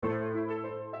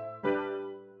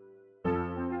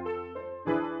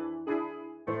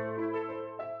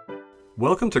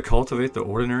Welcome to Cultivate the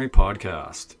Ordinary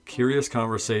podcast, curious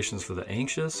conversations for the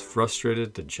anxious,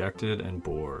 frustrated, dejected, and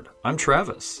bored. I'm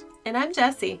Travis. And I'm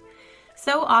Jessie.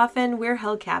 So often we're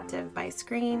held captive by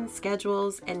screens,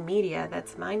 schedules, and media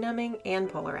that's mind-numbing and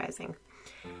polarizing.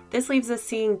 This leaves us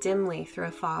seeing dimly through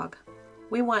a fog.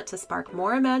 We want to spark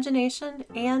more imagination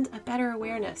and a better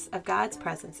awareness of God's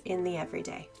presence in the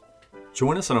everyday.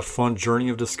 Join us on a fun journey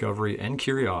of discovery and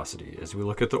curiosity as we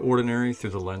look at the ordinary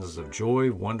through the lenses of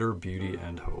joy, wonder, beauty,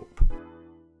 and hope.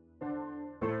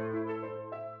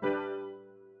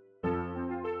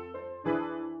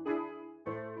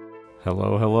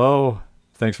 Hello.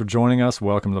 Thanks for joining us.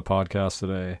 Welcome to the podcast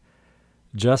today.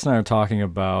 Jess and I are talking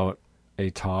about a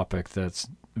topic that's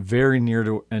very near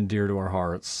to and dear to our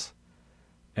hearts,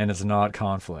 and it's not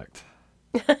conflict.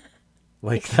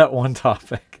 Like that one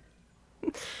topic.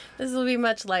 This will be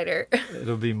much lighter.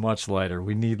 It'll be much lighter.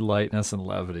 We need lightness and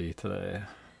levity today.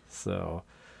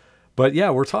 But yeah,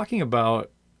 we're talking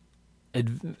about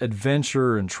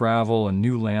adventure and travel and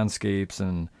new landscapes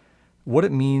and what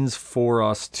it means for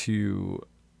us to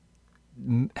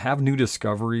have new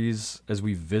discoveries as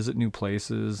we visit new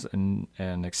places and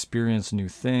experience new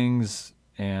things,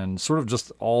 and sort of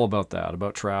just all about that,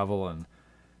 about travel and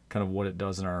kind of what it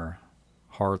does in our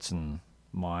hearts and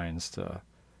minds to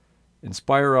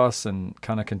inspire us and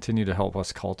kind of continue to help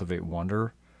us cultivate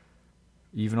wonder,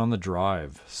 even on the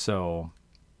drive. So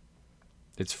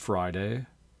it's Friday,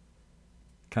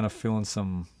 kind of feeling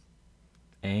some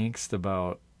angst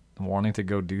about wanting to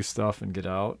go do stuff and get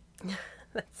out.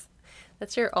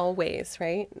 That's your always,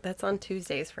 right? That's on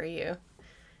Tuesdays for you.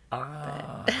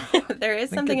 There is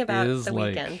something about the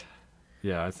weekend.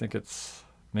 Yeah, I think it's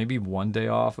maybe one day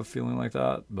off of feeling like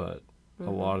that, but a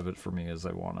lot of it for me is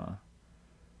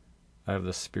I have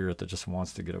this spirit that just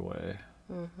wants to get away.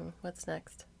 Mm-hmm. What's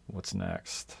next? What's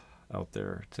next out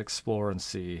there to explore and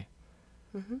see?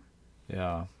 Mm-hmm.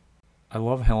 Yeah. I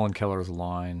love Helen Keller's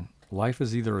line, "Life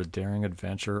is either a daring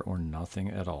adventure or nothing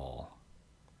at all."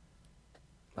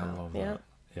 I love that.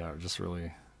 Yeah, it just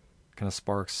really kind of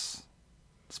sparks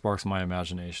my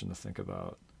imagination to think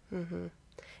about. Mm-hmm.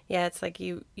 Yeah, it's like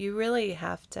you really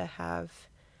have to have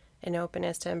an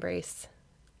openness to embrace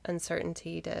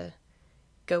uncertainty to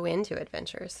go into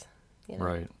adventures,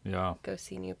 Right, yeah. Go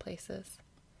see new places.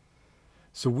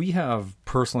 So we have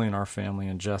personally in our family,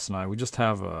 and Jess and I, we just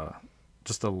have a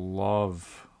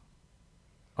love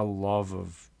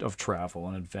of travel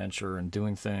and adventure and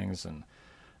doing things. And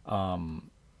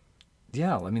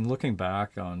looking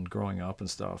back on growing up and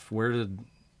stuff, did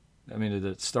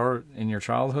it start in your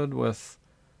childhood with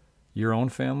your own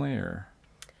family, or?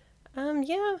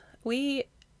 Yeah, we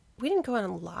didn't go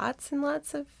on lots and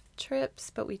lots of trips,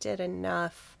 but we did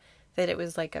enough that it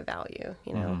was like a value,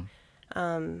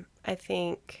 Mm-hmm. I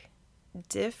think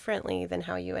differently than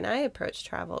how you and I approach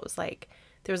travel, it was like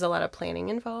there was a lot of planning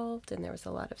involved and there was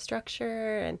a lot of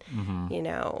structure and,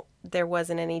 mm-hmm. There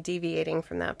wasn't any deviating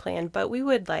from that plan, but we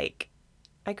would I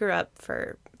grew up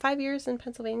for 5 years in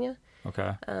Pennsylvania.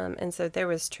 Okay. And so there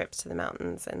was trips to the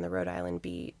mountains and the Rhode Island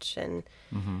beach, and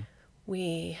mm-hmm.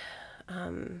 we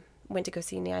went to go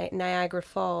see Niagara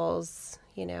Falls,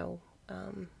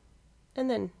 and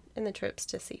then in the trips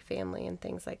to see family and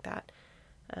things like that.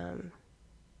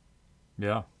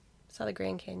 Yeah. Saw the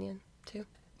Grand Canyon too.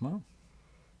 Well,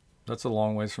 that's a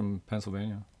long ways from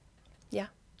Pennsylvania. Yeah.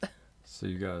 So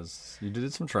you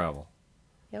did some travel.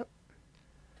 Yep.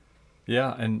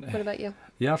 Yeah, and what about you?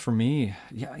 Yeah, for me,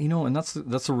 yeah, and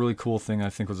that's a really cool thing I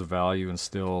think was a value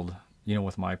instilled,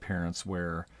 with my parents,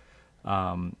 where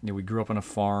we grew up on a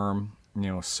farm,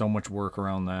 so much work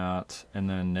around that, and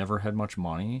then never had much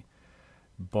money.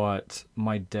 But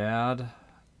my dad,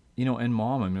 and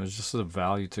mom, it was just a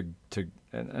value to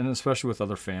and especially with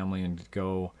other family, and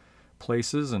go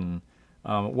places. And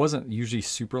it wasn't usually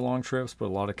super long trips, but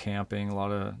a lot of camping, a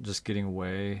lot of just getting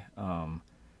away,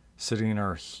 sitting in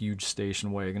our huge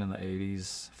station wagon in the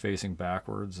 80s, facing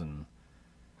backwards and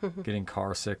getting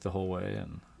car sick the whole way.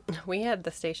 And we had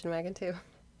the station wagon too.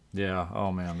 Yeah.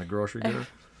 Oh man, the grocery getter.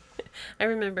 I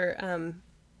remember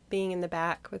being in the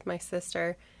back with my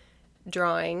sister,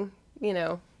 drawing,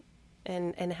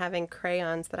 and having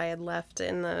crayons that I had left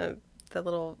in the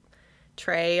little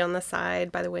tray on the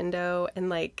side by the window,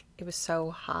 and it was so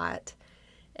hot,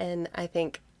 and I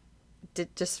think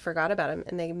just forgot about them,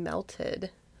 and they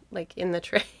melted in the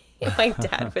tray. My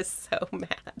dad was so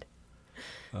mad.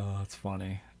 Oh, that's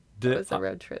funny. It was a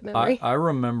road trip memory. I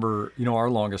remember, our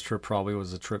longest trip probably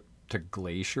was a trip to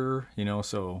Glacier,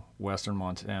 so western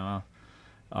Montana,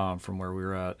 from where we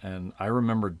were at. And I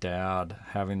remember Dad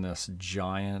having this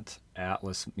giant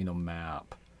atlas,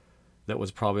 map that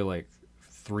was probably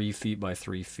 3 feet by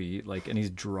 3 feet, like, and he's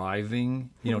driving,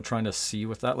 trying to see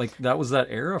with that. Like, that was that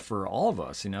era for all of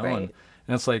us, Right.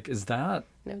 And it's like, is that,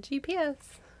 No GPS.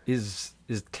 is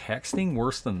texting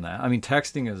worse than that? I mean,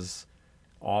 texting is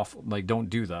off, like, don't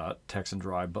do that, text and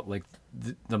drive, but like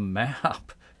the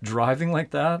map, driving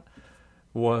like that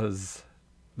was,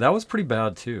 pretty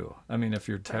bad too. I mean, if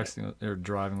you're texting or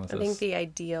driving with I think the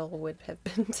ideal would have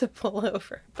been to pull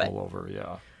over. pull over,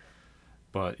 yeah.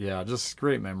 But yeah, just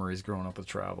great memories growing up with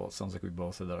travel. It sounds like we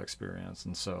both had that experience,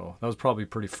 and so that was probably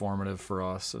pretty formative for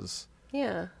us as.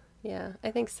 Yeah, yeah.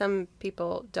 I think some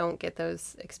people don't get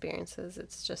those experiences.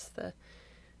 It's just the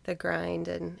grind,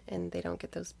 and they don't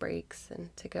get those breaks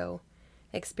and to go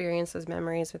experience those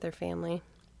memories with their family.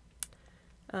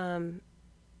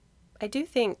 I do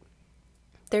think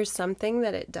there's something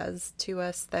that it does to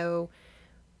us, though,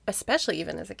 especially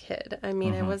even as a kid. I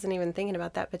mean, I wasn't even thinking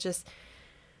about that, but just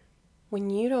when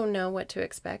you don't know what to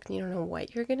expect and you don't know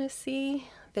what you're going to see,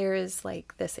 there is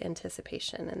like this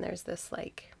anticipation and there's this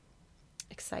like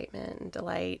excitement and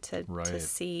delight to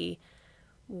see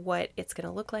what it's going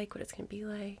to look like, what it's going to be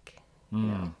like, you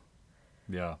know.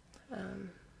 Yeah.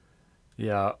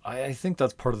 Yeah, I think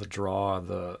that's part of the draw,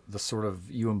 the sort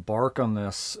of, you embark on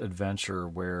this adventure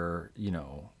where,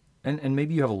 and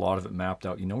maybe you have a lot of it mapped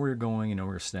out. You know where you're going, you know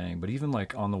where you're staying, but even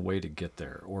like on the way to get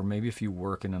there, or maybe if you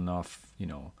work in enough,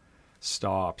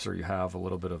 stops, or you have a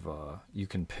little bit of you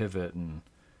can pivot and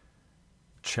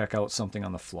check out something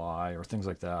on the fly or things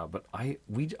like that. But I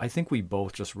think we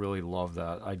both just really love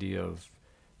that idea of,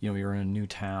 you're in a new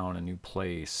town, a new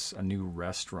place, a new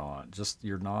restaurant. Just,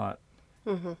 you're not.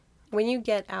 Mm-hmm. When you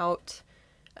get out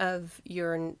of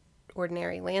your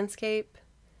ordinary landscape,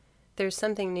 there's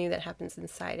something new that happens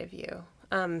inside of you.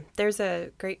 There's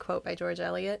a great quote by George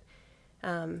Eliot,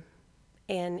 and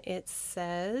it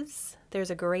says, "There's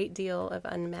a great deal of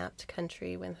unmapped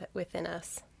country within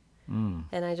us." And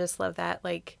I just love that,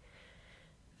 like,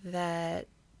 that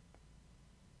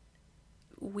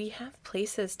we have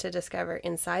places to discover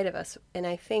inside of us. And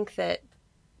I think that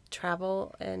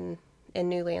travel and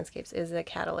new landscapes is a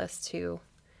catalyst to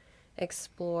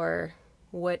explore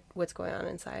what's going on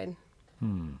inside.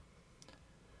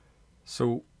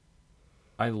 So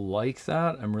I like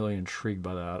that. I'm really intrigued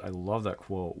by that. I love that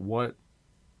quote.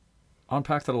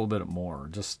 Unpack that a little bit more.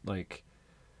 Just like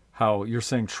how you're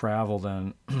saying travel,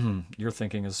 then you're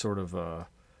thinking is sort of a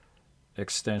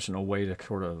extension, a way to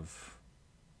sort of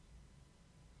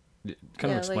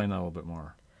kind of explain that a little bit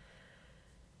more.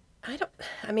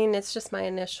 I mean, it's just my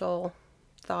initial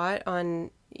thought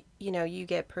on, you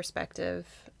get perspective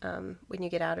when you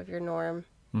get out of your norm.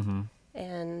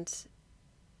 And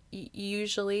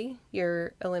usually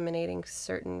you're eliminating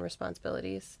certain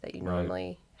responsibilities that you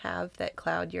normally have that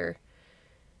cloud your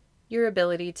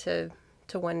ability to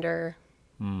wonder,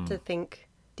 to think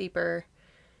deeper,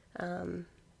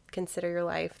 consider your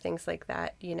life, things like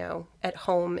that, at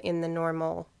home in the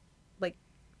normal, like,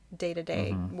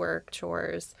 day-to-day work,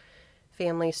 chores,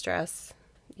 family stress,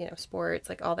 sports,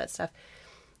 like all that stuff.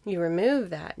 You remove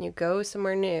that and you go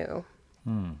somewhere new.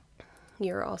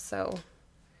 You're also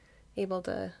able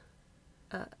to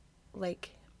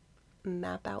like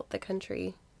map out the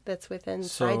country that's within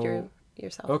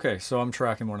yourself. Okay, so I'm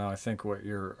tracking more now. I think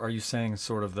are you saying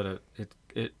sort of that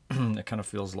it kind of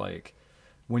feels like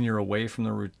when you're away from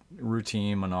the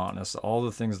routine, monotonous, all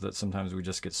the things that sometimes we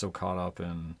just get so caught up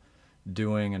in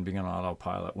doing and being on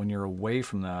autopilot, when you're away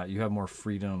from that, you have more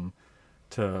freedom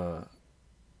to,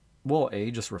 well,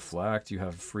 just reflect. You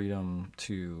have freedom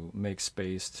to make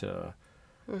space to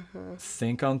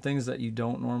think on things that you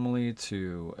don't normally,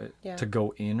 to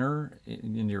go in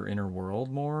your inner world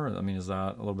more. I mean, is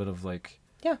that a little bit of like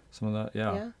some of that?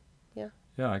 Yeah,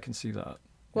 I can see that.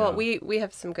 Well, we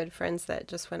have some good friends that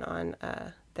just went on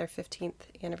their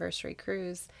 15th anniversary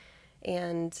cruise,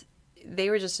 and they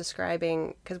were just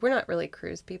describing, because we're not really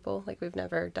cruise people, like we've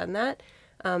never done that,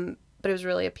 but it was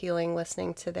really appealing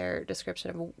listening to their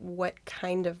description of what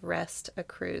kind of rest a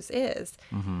cruise is.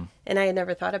 And I had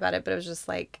never thought about it, but it was just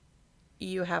like,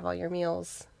 you have all your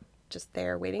meals just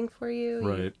there waiting for you.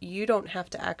 Right. You don't have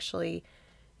to actually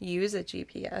use a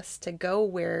GPS to go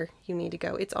where you need to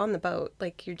go. It's on the boat.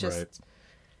 Like, you're just,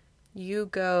 you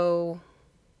go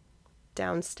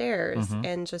downstairs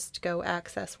and just go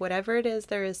access whatever it is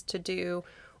there is to do,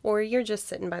 or you're just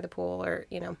sitting by the pool, or,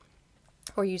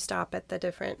 or you stop at the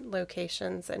different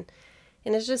locations, and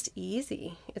it's just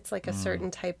easy. It's like a certain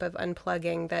type of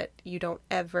unplugging that you don't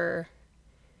ever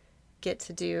get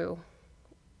to do,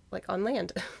 like, on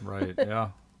land. Right, yeah.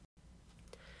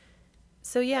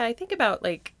 So yeah, I think about,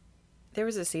 like, there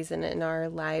was a season in our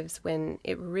lives when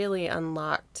it really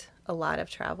unlocked a lot of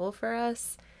travel for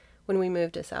us, when we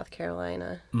moved to South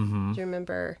Carolina. Mm-hmm. Do you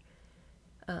remember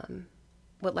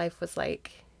what life was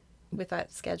like with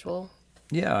that schedule?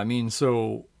 Yeah, I mean,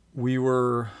 so we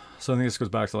were. So I think this goes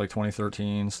back to like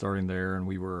 2013, starting there, and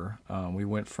we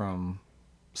went from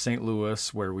St.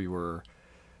 Louis, where we were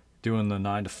doing the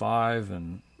 9 to 5,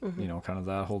 and kind of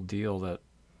that whole deal that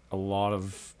a lot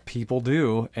of people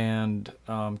do, and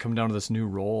come down to this new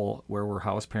role where we're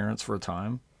house parents for a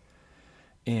time.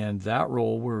 And that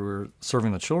role where we were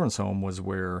serving the children's home was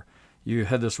where you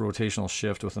had this rotational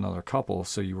shift with another couple.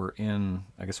 So you were in,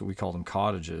 I guess what we call them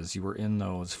cottages. You were in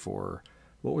those for,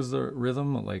 what was the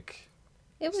rhythm? Like,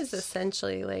 It was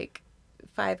essentially like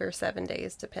 5 or 7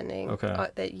 days, depending, okay,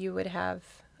 that you would have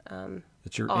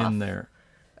that you're off. in there.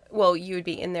 Well, you would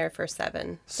be in there for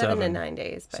 7 to 9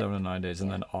 days. But, 7 to 9 days, and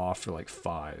then off for like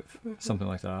 5, something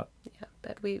like that. yeah,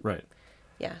 but Right.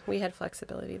 we had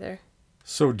flexibility there.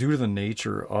 So due to the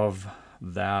nature of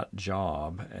that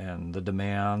job and the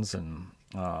demands, and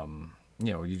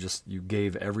you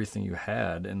gave everything you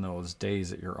had in those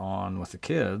days that you're on with the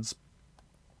kids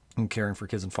and caring for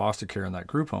kids in foster care in that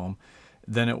group home,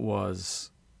 then it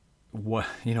was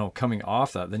coming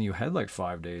off that, then you had like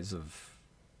 5 days of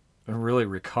really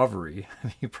recovery.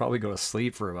 You probably go to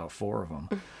sleep for about 4 of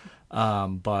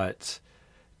them. But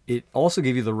it also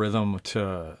gave you the rhythm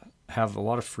to have a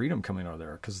lot of freedom coming out of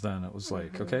there, because then it was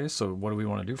like, okay, so what do we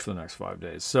want to do for the next 5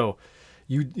 days? So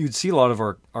you'd see a lot of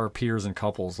our peers and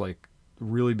couples, like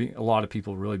a lot of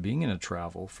people really being into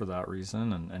travel for that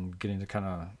reason, and getting to kind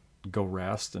of go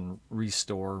rest and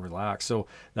restore, relax. So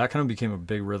that kind of became a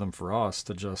big rhythm for us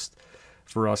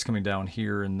coming down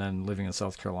here and then living in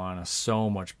South Carolina. So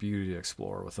much beauty to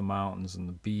explore with the mountains and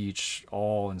the beach,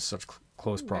 all in such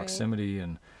close proximity,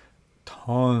 and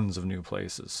tons of new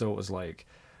places. So it was like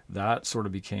that sort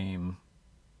of became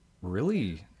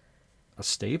really a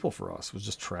staple for us, was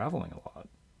just traveling a lot.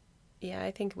 Yeah,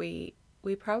 I think we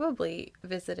probably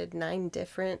visited 9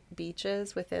 different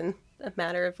beaches within a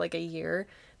matter of like a year.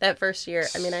 That first year,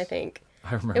 I mean, I think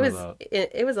I remember that.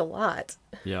 It was a lot.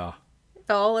 Yeah.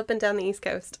 All up and down the East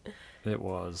Coast. It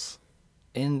was.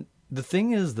 And the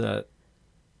thing is that,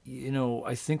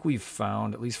 I think we've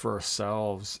found, at least for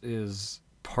ourselves, is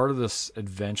part of this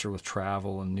adventure with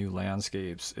travel and new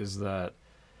landscapes is that,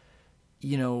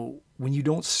 when you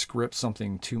don't script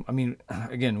something too, I mean,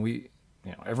 again,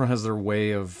 everyone has their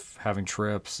way of having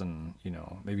trips, and,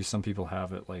 maybe some people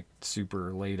have it like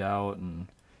super laid out and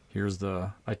here's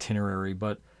the itinerary.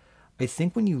 But I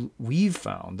think we've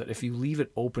found that if you leave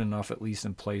it open enough, at least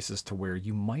in places to where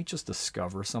you might just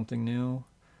discover something new,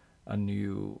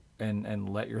 and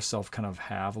let yourself kind of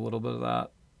have a little bit of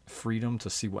that freedom to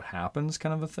see what happens,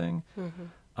 kind of a thing,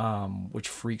 which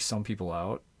freaks some people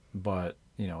out, but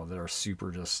that are super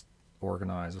just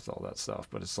organized with all that stuff.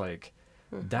 But it's like,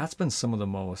 that's been some of the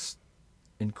most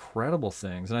incredible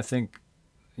things. And I think,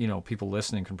 people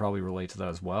listening can probably relate to that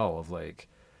as well, of like,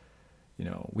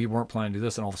 we weren't planning to do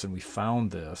this, and all of a sudden we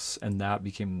found this, and that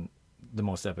became the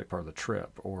most epic part of the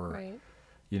trip. Or,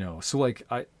 so like,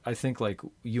 I think like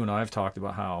you and I have talked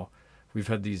about how we've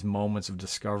had these moments of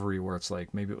discovery where it's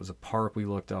like, maybe it was a park we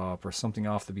looked up or something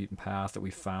off the beaten path that we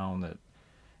found that,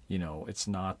 it's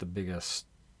not the biggest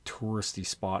touristy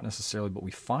spot necessarily, but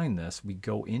we find this, we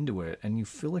go into it, and you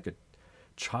feel like a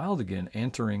child again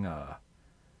entering a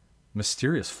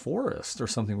mysterious forest or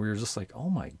something, where you're just like, oh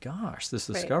my gosh, this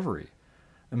discovery.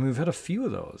 I mean, we've had a few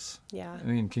of those. Yeah. I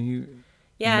mean, can you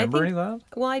remember any of that?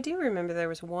 Well, I do remember there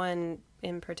was one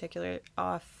in particular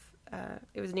off,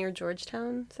 it was near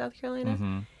Georgetown, South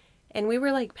Carolina. And we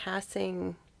were like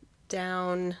passing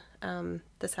down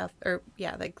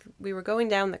we were going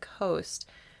down the coast.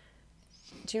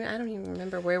 I don't even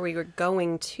remember where we were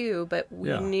going to, but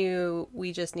we knew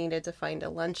we just needed to find a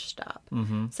lunch stop.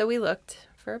 So we looked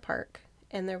for a park,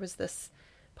 and there was this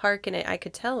park, and I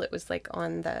could tell it was like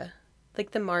on the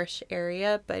marsh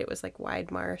area, but it was like wide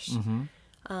marsh.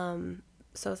 So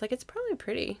I was like, it's probably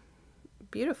pretty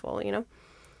beautiful,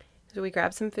 So we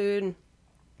grabbed some food, and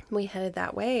we headed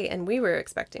that way, and we were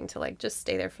expecting to like just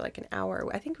stay there for like an hour.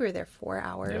 I think we were there 4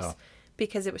 hours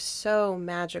because it was so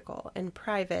magical and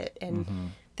private,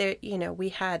 and there, we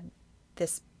had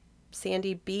this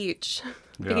sandy beach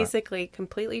basically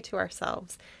completely to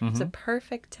ourselves. It was a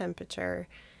perfect temperature.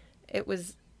 It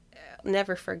was,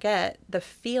 never forget the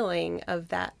feeling of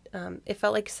that. It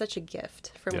felt like such a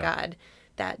gift from God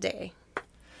that day.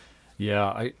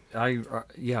 Yeah,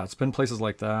 it's been places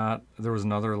like that. There was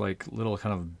another like little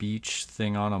kind of beach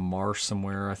thing on a marsh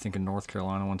somewhere, I think in North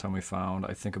Carolina one time we found.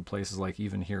 I think of places like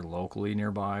even here locally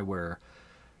nearby, where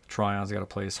Tryon's got a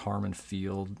place, Harmon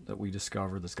Field, that we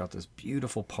discovered, that's got this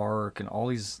beautiful park and all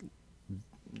these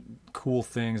cool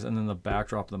things, and then the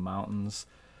backdrop of the mountains,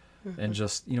 and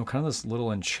just, kind of this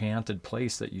little enchanted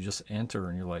place that you just enter,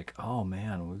 and you're like, oh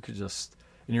man, we could just,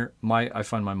 and I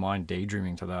find my mind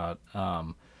daydreaming to that.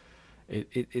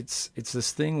 It's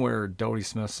this thing where Dodie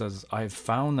Smith says, I've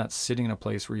found that sitting in a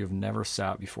place where you've never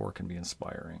sat before can be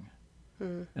inspiring.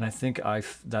 And I think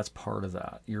that's part of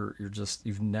that.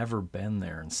 You've never been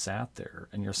there and sat there,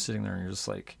 and you're sitting there and you're just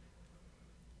like,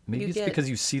 maybe it's because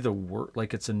you see the world,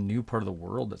 like it's a new part of the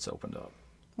world that's opened up.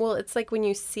 Well, it's like when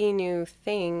you see new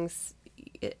things,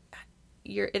 it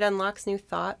unlocks new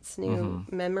thoughts, new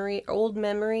memory, old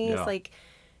memories. Yeah. Like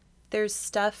there's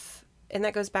stuff, and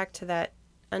that goes back to that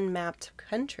unmapped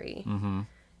country,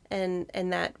 and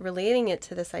that relating it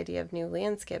to this idea of new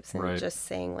landscapes, and just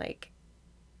saying like,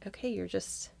 okay,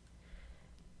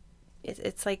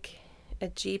 it's like a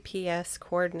GPS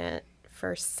coordinate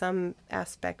for some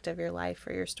aspect of your life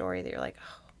or your story that you're like,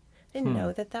 oh, I didn't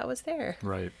know that was there.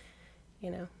 Right.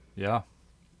 Yeah.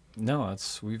 No,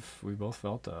 we both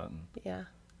felt that. Yeah.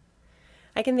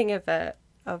 I can think of a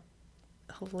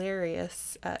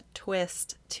hilarious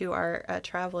twist to our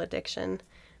travel addiction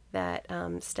that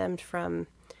stemmed from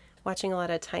watching a lot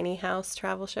of tiny house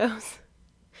travel shows.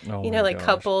 Oh, like gosh.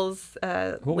 Couples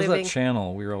what was that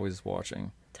channel we were always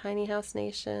watching? Tiny House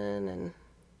Nation.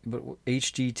 But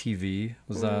HGTV,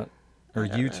 was that? Or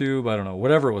YouTube? I don't know.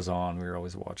 Whatever it was on, we were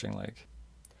always watching. Like.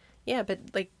 Yeah, but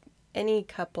like any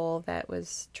couple that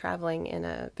was traveling in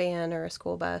a van or a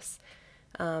school bus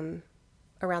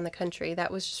around the country,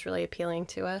 that was just really appealing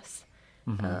to us.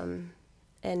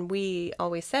 And we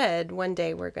always said one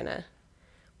day we're gonna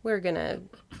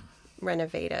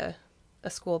renovate a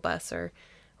school bus or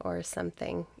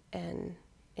something and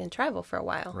travel for a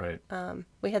while. Right.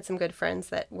 We had some good friends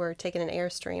that were taking an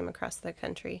Airstream across the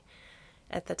country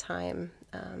at the time.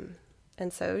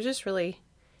 And so it was just really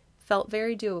felt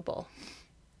very doable.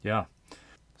 Yeah.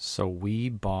 So we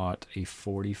bought a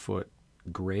 40-foot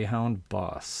Greyhound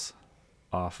bus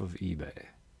off of eBay.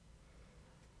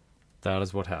 That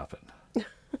is what happened.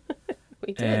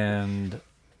 We did. And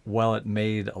while it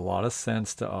made a lot of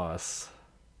sense to us,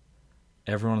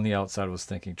 everyone on the outside was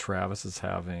thinking Travis is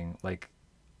having, like,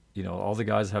 all the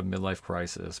guys have midlife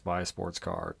crisis, buy a sports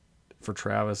car. For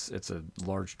Travis, it's a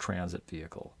large transit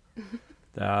vehicle.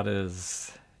 That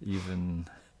is even,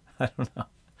 I don't know.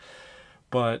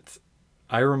 But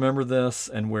I remember this,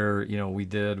 and where,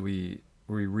 we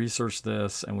researched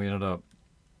this, and we ended up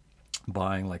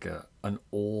buying like an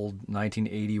old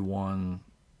 1981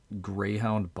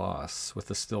 Greyhound bus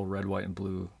with a still red, white, and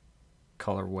blue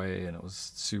colorway, and it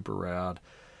was super rad.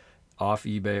 Off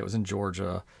eBay, it was in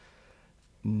Georgia.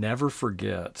 Never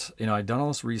forget, I'd done all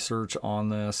this research on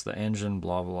this, the engine,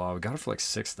 blah, blah, blah. We got it for like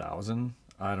 $6,000.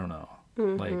 I don't know.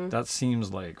 Like, that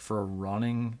seems like for a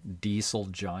running diesel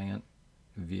giant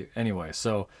vehicle. Anyway,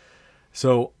 so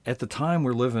at the time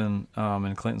we're living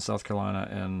in Clinton, South Carolina,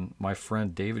 and my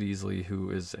friend David Easley, who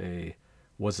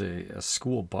was a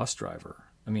school bus driver.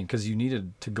 I mean, because you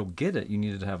needed to go get it, you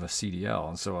needed to have a CDL.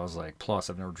 And so I was like, plus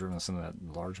I've never driven something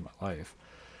that large in my life.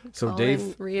 So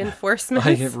Dave, reinforcements.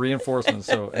 I get reinforcements.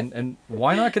 So and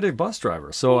why not get a bus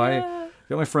driver? So I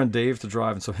got my friend Dave to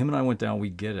drive, and so him and I went down. We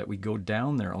get it. We go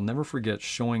down there. I'll never forget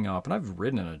showing up, and I've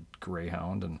ridden in a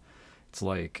Greyhound, and it's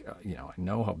like, I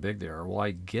know how big they are. Well,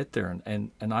 I get there,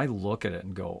 and I look at it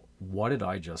and go, what did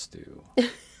I just do?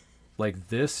 Like,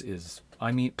 this is,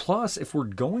 plus if we're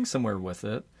going somewhere with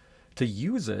it, to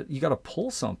use it, you got to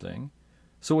pull something.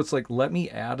 So it's like, let me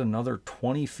add another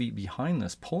 20 feet behind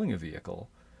this pulling a vehicle.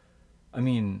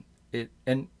 And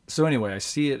so anyway, I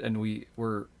see it, and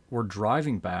we're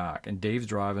driving back, and Dave's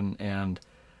driving, and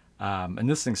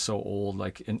this thing's so old.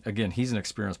 Like, and again, he's an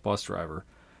experienced bus driver,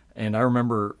 and I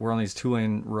remember we're on these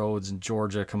 2-lane roads in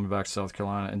Georgia coming back to South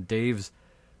Carolina, and Dave's,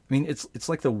 it's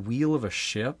like the wheel of a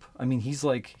ship.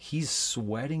 He's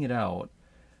sweating it out,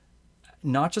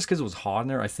 not just because it was hot in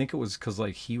there. I think it was because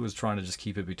like he was trying to just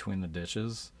keep it between the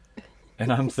ditches.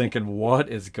 And I'm thinking, what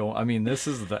is going... this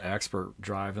is the expert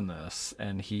driving this,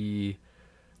 and he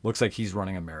looks like he's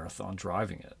running a marathon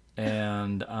driving it.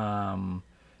 And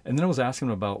then I was asking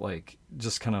him about, like,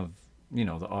 just kind of,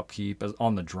 the upkeep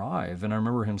on the drive. And I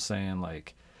remember him saying,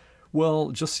 like, well,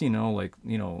 just so you know, like,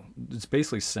 it's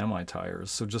basically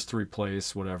semi-tires. So just to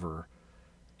replace whatever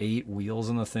 8 wheels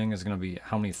in the thing is going to be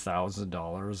how many thousands of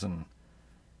dollars. And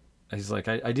he's like,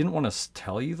 I didn't want to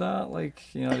tell you that. Like,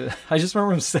 I just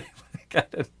remember him saying,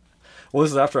 like, well,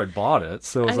 this is after I bought it.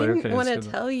 So I was like, okay. I didn't want to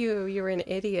tell you were an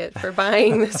idiot for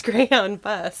buying this Greyhound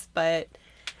bus, but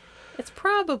it's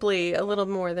probably a little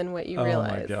more than what you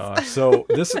realize. Oh my gosh. So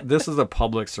this is a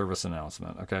public service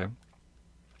announcement, okay?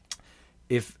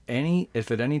 if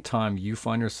at any time you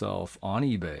find yourself on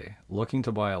eBay looking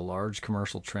to buy a large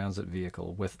commercial transit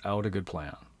vehicle without a good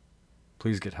plan,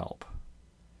 please get help.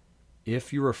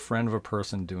 If you're a friend of a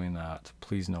person doing that,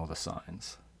 please know the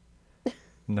signs.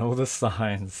 Know the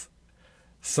signs.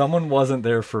 Someone wasn't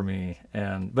there for me,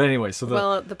 but anyway,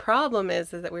 well, the problem is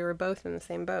that we were both in the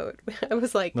same boat. I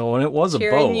was like, no, and it was a boat.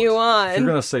 cheering you on. If you're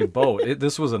gonna say boat,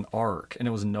 this was an ark, and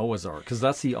it was Noah's Ark, because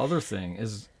that's the other thing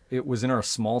is it was in our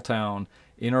small town,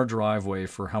 in our driveway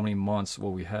for how many months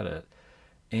while we had it,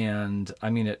 and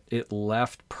I mean it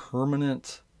left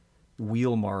permanent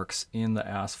wheel marks in the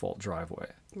asphalt driveway.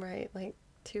 Right, like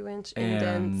 2-inch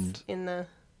indents in the.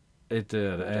 It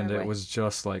did, and it was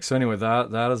just like, so anyway,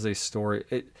 that is a story.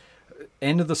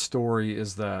 End of the story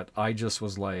is that I just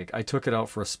was like, I took it out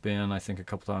for a spin, I think a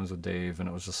couple times with Dave, and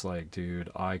it was just like, dude,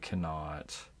 I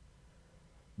cannot,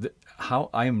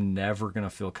 I am never going to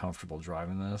feel comfortable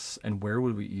driving this, and where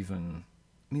would we even,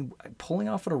 I mean, pulling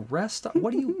off at a rest stop,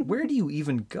 where do you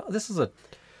even go?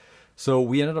 So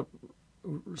we ended up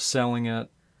selling it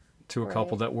to a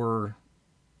couple that were,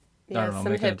 I don't know,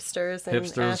 some hipsters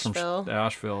from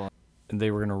Asheville. And they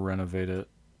were going to renovate it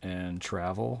and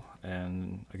travel.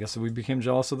 And I guess we became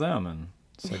jealous of them and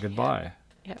said goodbye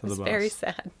to the bus. It was very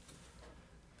sad.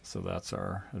 So that's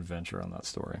our adventure on that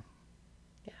story.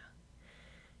 Yeah.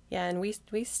 Yeah, and we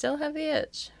still have the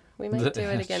itch. We might do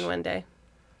it again one day.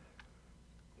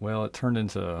 Well, it turned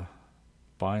into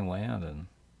buying land and...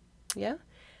 Yeah.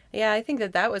 Yeah, I think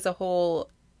that was a whole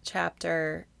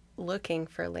chapter looking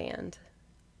for land.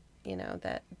 You know,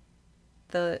 that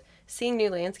seeing new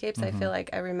landscapes, I feel like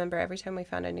I remember every time we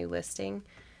found a new listing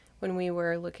when we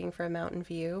were looking for a mountain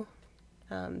view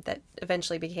that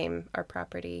eventually became our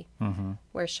property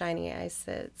where Shiny Eyes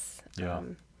sits. Yeah.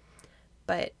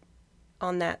 But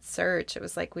on that search, it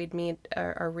was like we'd meet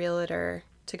our realtor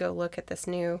to go look at this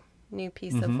new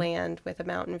piece of land with a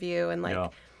mountain view. And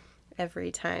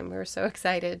every time we were so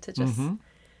excited to just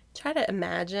try to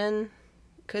imagine,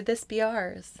 could this be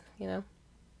ours, you know?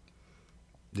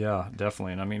 Yeah,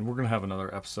 definitely. And I mean, we're going to have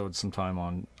another episode sometime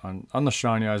on the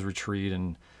Shiny Eyes retreat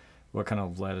and what kind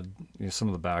of led, some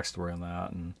of the backstory on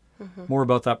that and more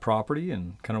about that property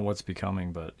and kind of what's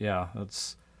becoming. But yeah,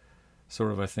 that's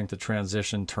sort of, I think, the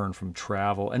transition turned from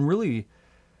travel and really,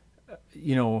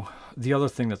 the other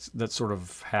thing that sort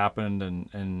of happened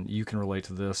and you can relate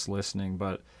to this listening,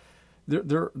 but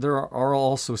there are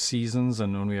also seasons,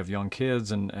 and when we have young kids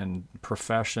and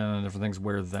profession and different things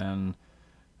where then,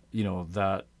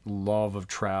 that love of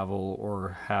travel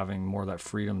or having more of that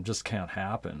freedom just can't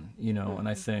happen, and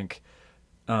I think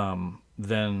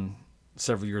then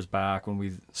several years back when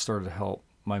we started to help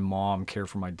my mom care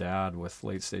for my dad with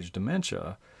late stage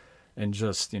dementia and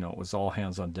just, it was all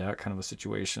hands on deck kind of a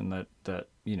situation that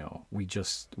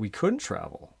we couldn't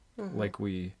travel like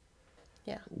we,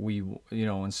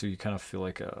 and so you kind of feel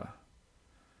like a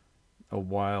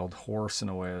wild horse in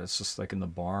a way that's just like in the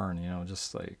barn,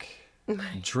 just like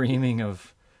dreaming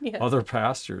of other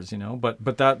pastures,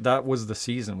 but that was the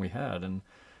season we had. And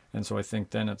so I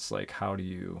think then it's like, how do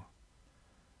you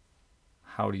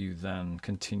then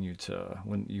continue to,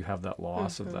 when you have that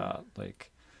loss of that,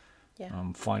 like,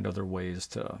 find other ways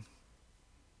to,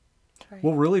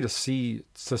 well, really to see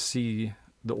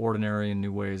the ordinary in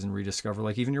new ways and rediscover,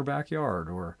 like even your backyard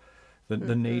or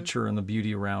the nature and the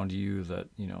beauty around you that,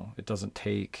 it doesn't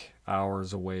take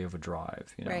hours away of a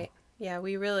drive, Right. Yeah,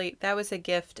 that was a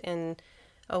gift in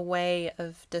a way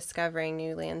of discovering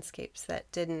new landscapes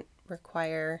that didn't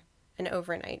require an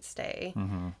overnight stay.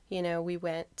 We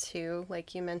went to,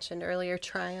 like you mentioned earlier,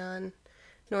 Tryon,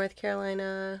 North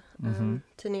Carolina,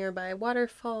 to nearby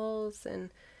waterfalls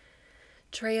and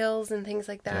trails and things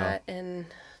like that, and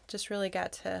just really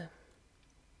got to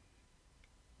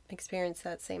experience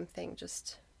that same thing,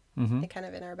 just kind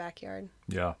of in our backyard.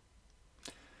 Yeah.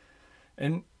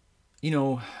 And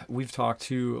we've talked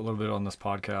to a little bit on this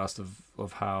podcast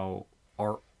of how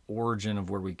our origin of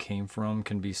where we came from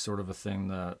can be sort of a thing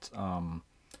that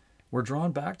we're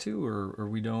drawn back to, or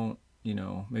we don't,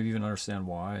 maybe even understand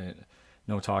why.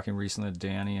 Talking recently to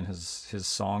Danny and his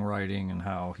songwriting and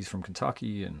how he's from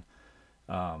Kentucky, and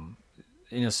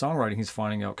in his songwriting, he's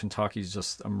finding out Kentucky's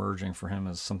just emerging for him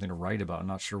as something to write about. I'm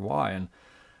not sure why. And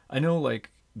I know, like,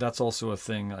 that's also a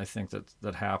thing I think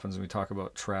that happens when we talk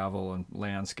about travel and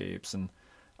landscapes. And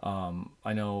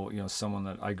I know, someone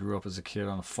that I grew up as a kid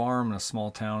on a farm in a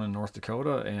small town in North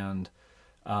Dakota, and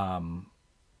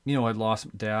I'd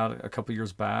lost dad a couple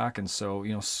years back, and so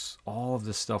all of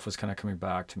this stuff was kind of coming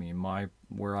back to me,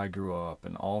 where I grew up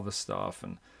and all this stuff,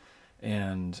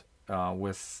 and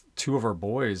with two of our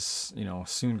boys,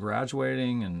 soon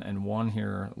graduating, and one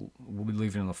here will be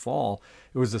leaving in the fall.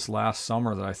 It was this last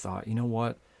summer that I thought, you know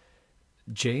what,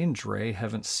 Jay and Dre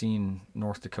haven't seen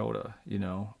North Dakota.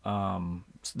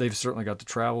 They've certainly got to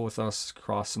travel with us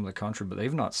across some of the country, but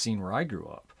they've not seen where I grew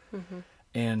up. Mm-hmm.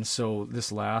 And so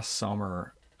this last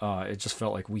summer, it just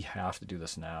felt like we have to do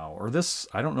this now, or this,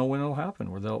 I don't know when it'll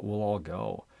happen, where we'll all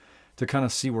go to kind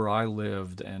of see where I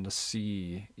lived and to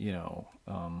see, Yeah,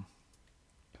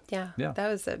 yeah. that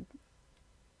was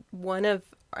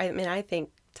I think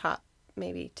top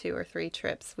maybe 2 or 3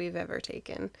 trips we've ever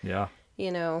taken. Yeah.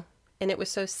 And it was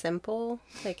so simple.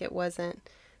 Like, it wasn't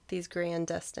these grand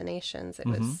destinations. It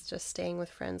was just staying with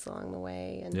friends along the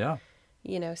way and,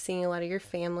 seeing a lot of your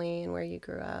family and where you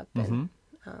grew up. And,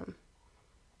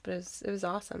 but it was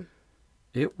awesome.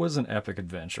 It was an epic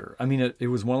adventure. I mean, it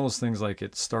was one of those things, like,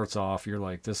 it starts off, you're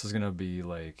like, this is going to be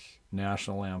like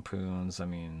National Lampoon's,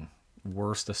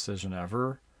 worst decision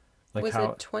ever. Like, was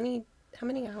it 20, how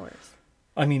many hours?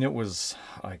 It was,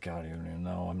 I don't even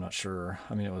know. I'm not sure.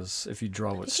 It was, if you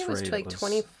drove it straight, it was like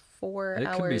 24 it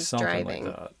hours could be something driving.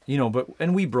 like that.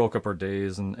 And we broke up our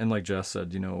days, and like Jess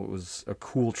said, it was a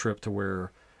cool trip to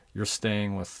where you're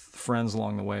staying with friends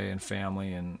along the way and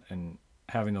family, and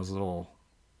having those little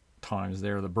times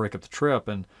there that break up the trip.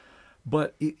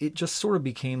 But it just sort of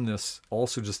became this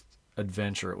also just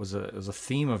adventure. It was a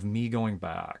theme of me going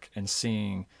back and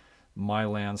seeing my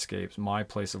landscapes, my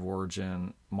place of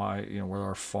origin, my, where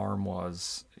our farm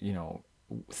was,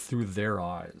 through their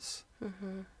eyes.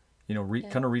 Mm-hmm.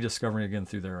 Kind of rediscovering again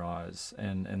through their eyes,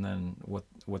 and then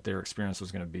what their experience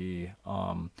was going to be.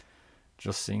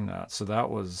 Just seeing that. So that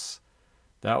was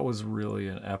really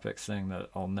an epic thing that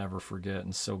I'll never forget,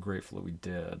 and so grateful that we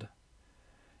did.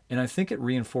 And I think it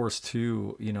reinforced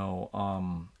too,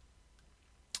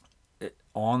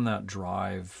 on that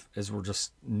drive, as we're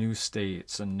just new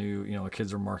states and new, the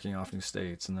kids are marking off new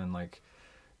states, and then like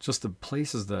just the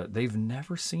places that they've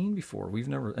never seen before, we've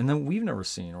never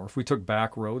seen, or if we took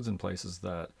back roads in places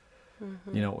that,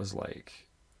 it was like,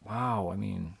 wow.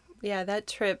 Yeah, that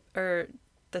trip, or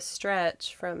the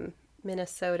stretch from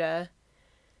Minnesota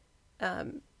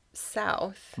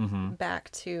south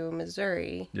back to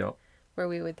Missouri, yep, where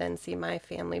we would then see my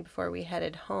family before we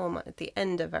headed home at the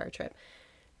end of our trip.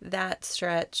 That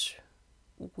stretch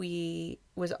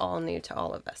was all new to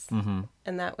all of us. Mm-hmm.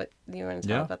 And that, what you want to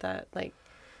talk about that? Like,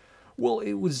 well,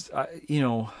 it was,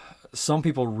 some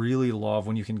people really love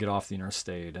when you can get off the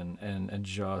interstate and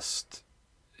just,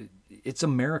 it's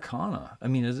Americana.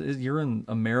 You're in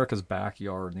America's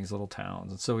backyard in these little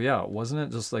towns. And so, yeah, wasn't it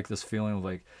just like this feeling of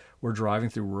like, we're driving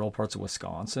through rural parts of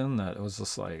Wisconsin, that it was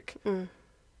just like,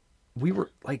 we were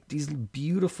like these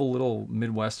beautiful little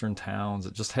Midwestern towns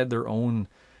that just had their own,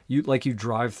 you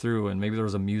drive through, and maybe there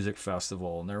was a music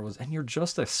festival, and you're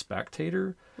just a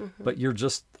spectator, but you're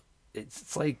just,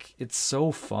 it's like, it's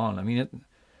so fun.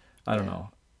 I don't know.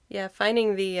 Yeah,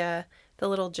 finding the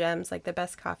little gems, like the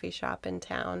best coffee shop in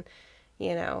town,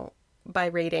 by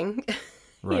rating,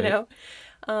 right.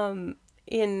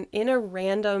 In a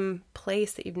random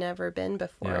place that you've never been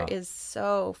before is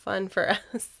so fun for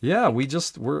us. Yeah, we're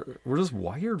just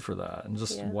wired for that, and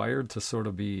just wired to sort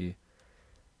of be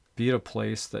at a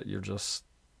place that you're just,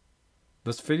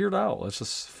 let's figure it out. Let's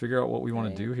just figure out what we want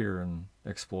to do here and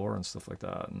explore and stuff like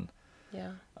that. And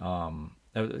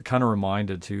it kind of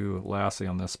reminded too, lastly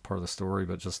on this part of the story,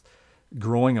 but just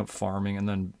growing up farming and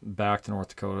then back to North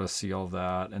Dakota to see all of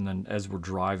that. And then as we're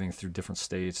driving through different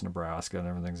states, Nebraska and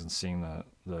everything, and seeing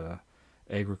the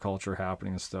agriculture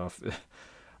happening and stuff,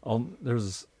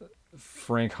 there's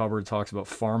Frank Hubbard talks about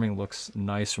farming looks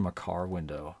nice from a car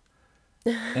window.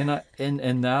 And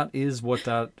that is what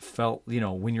that felt,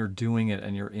 when you're doing it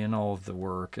and you're in all of the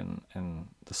work and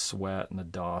the sweat and the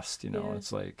dust,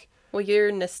 it's like, well,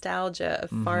 your nostalgia of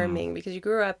farming, because you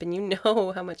grew up and you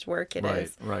know how much work it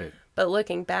is. Right. But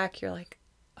looking back, you're like,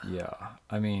 yeah,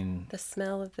 the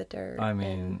smell of the dirt.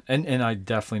 And I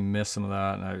definitely miss some of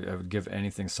that, and I would give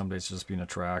anything some days to just being a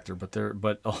tractor,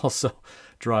 but also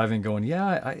driving, going,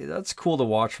 that's cool to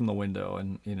watch from the window,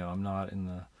 and I'm not in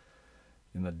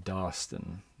the dust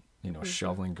and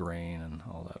shoveling grain and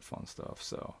all that fun stuff.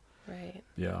 So right,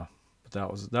 yeah,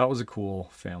 but that was a cool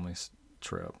family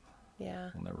trip.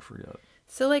 Yeah, I'll never forget.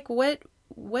 So like,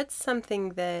 what's something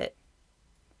that,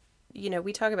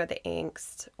 we talk about the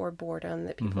angst or boredom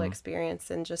that people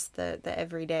experience and just the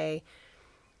everyday,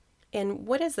 and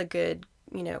what is a good,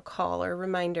 call or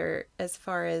reminder as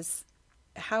far as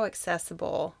how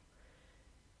accessible,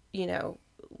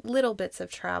 little bits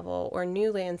of travel or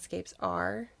new landscapes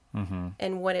are,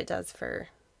 and what it does for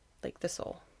like the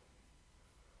soul?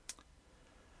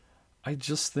 I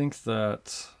just think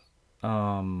that,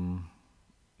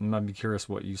 I'd be curious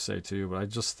what you say too, but I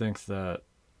just think that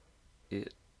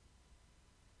it,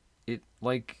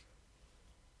 like,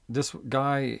 this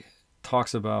guy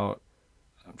talks about,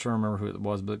 I'm trying to remember who it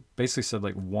was, but basically said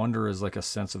like wonder is like a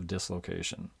sense of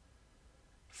dislocation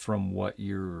from what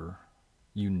you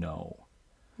know.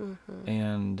 Mm-hmm.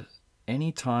 And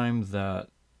anytime that,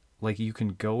 like, you can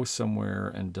go somewhere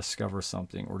and discover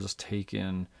something or just take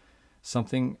in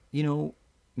something,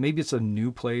 maybe it's a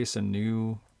new place, a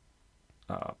new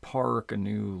park, a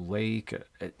new lake,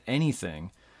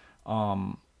 anything.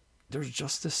 There's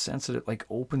just this sense that it like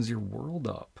opens your world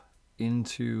up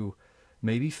into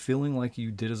maybe feeling like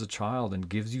you did as a child and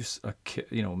gives you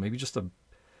maybe just a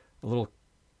little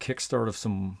kickstart of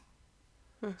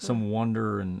Mm-hmm. some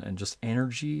wonder and just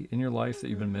energy in your life that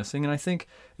you've been Mm-hmm. missing. And I think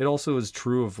it also is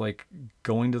true of like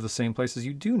going to the same places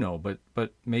you do know, but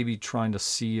maybe trying to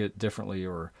see it differently,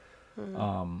 or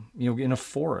Mm. in a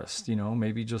forest,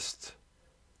 maybe just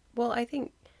Well, I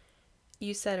think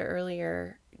you said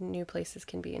earlier, new places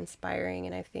can be inspiring,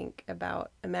 and I think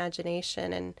about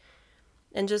imagination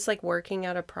and just like working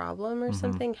out a problem or mm-hmm.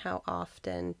 something. How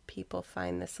often people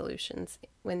find the solutions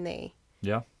when they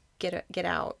Yeah. get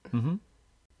out, Mm-hmm.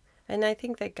 and I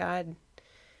think that God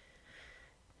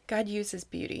uses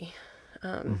beauty,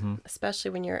 Mm-hmm.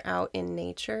 especially when you're out in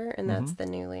nature, and Mm-hmm. that's the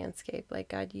new landscape. Like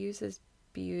God uses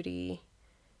beauty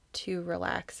to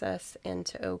relax us and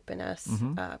to open us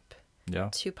Mm-hmm. up Yeah.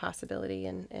 to possibility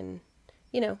and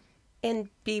you know and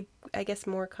be, I guess,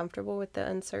 more comfortable with the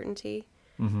uncertainty,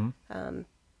 Mm-hmm.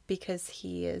 because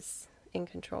he is in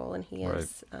control and he Right.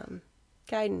 is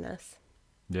guiding us.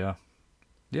 Yeah.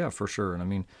 Yeah, for sure. And I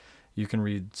mean, you can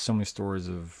read so many stories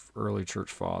of early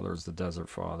church fathers, the desert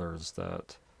fathers,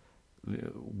 that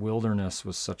the wilderness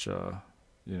was such you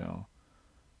know,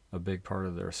 a big part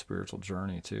of their spiritual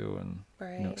journey too, and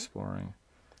Right. exploring.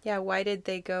 Yeah, why did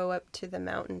they go up to the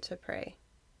mountain to pray?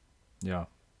 Yeah.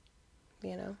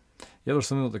 you know Yeah, there's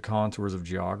something with the contours of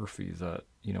geography that,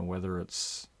 whether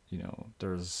it's,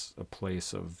 there's a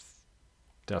place of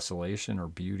desolation or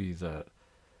beauty, that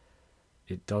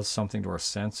it does something to our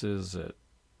senses. It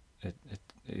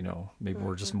maybe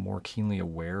we're just Mm-hmm. more keenly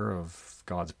aware of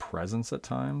God's presence at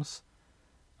times,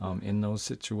 Mm-hmm. in those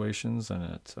situations, and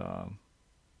it,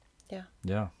 Yeah.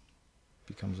 yeah,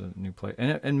 becomes a new place,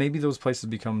 and maybe those places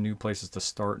become new places to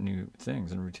start new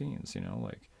things and routines.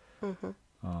 Like, Mm-hmm.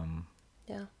 um,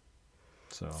 Yeah.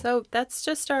 so So that's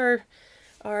just our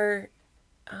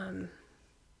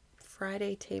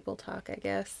Friday table talk, I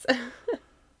guess.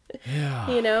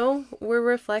 yeah. We're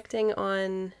reflecting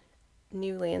on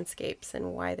new landscapes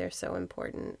and why they're so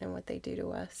important and what they do to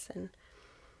us, and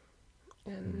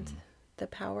Mm. the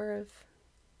power of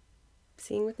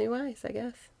seeing with new eyes, I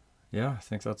guess. Yeah, I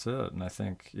think that's it. And I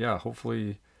think, yeah,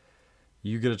 hopefully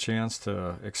you get a chance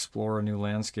to explore a new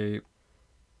landscape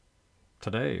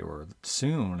today or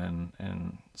soon,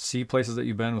 and see places that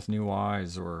you've been with new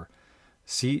eyes, or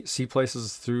see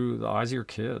places through the eyes of your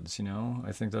kids.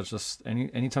 I think that's just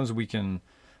any times we can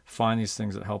find these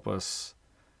things that help us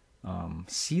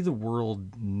see the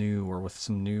world new, or with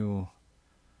some new,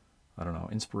 I don't know,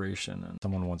 inspiration. And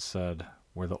someone once said,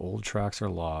 where the old tracks are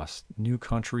lost, new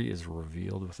country is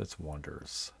revealed with its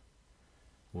wonders.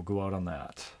 We'll go out on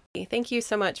that. Thank you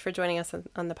so much for joining us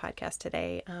on the podcast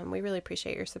today. We really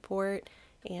appreciate your support.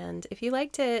 And if you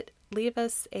liked it, leave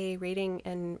us a rating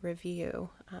and review.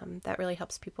 That really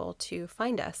helps people to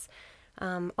find us.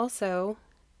 Also,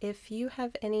 if you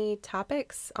have any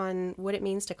topics on what it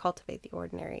means to cultivate the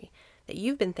ordinary that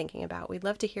you've been thinking about, we'd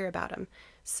love to hear about them.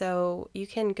 So you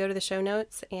can go to the show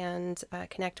notes and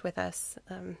connect with us,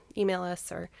 email us,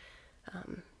 or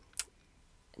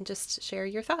just share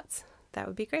your thoughts. That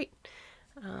would be great.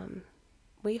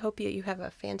 We hope you have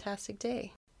a fantastic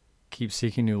day. Keep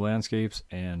seeking new landscapes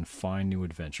and find new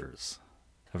adventures.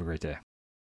 Have a great day.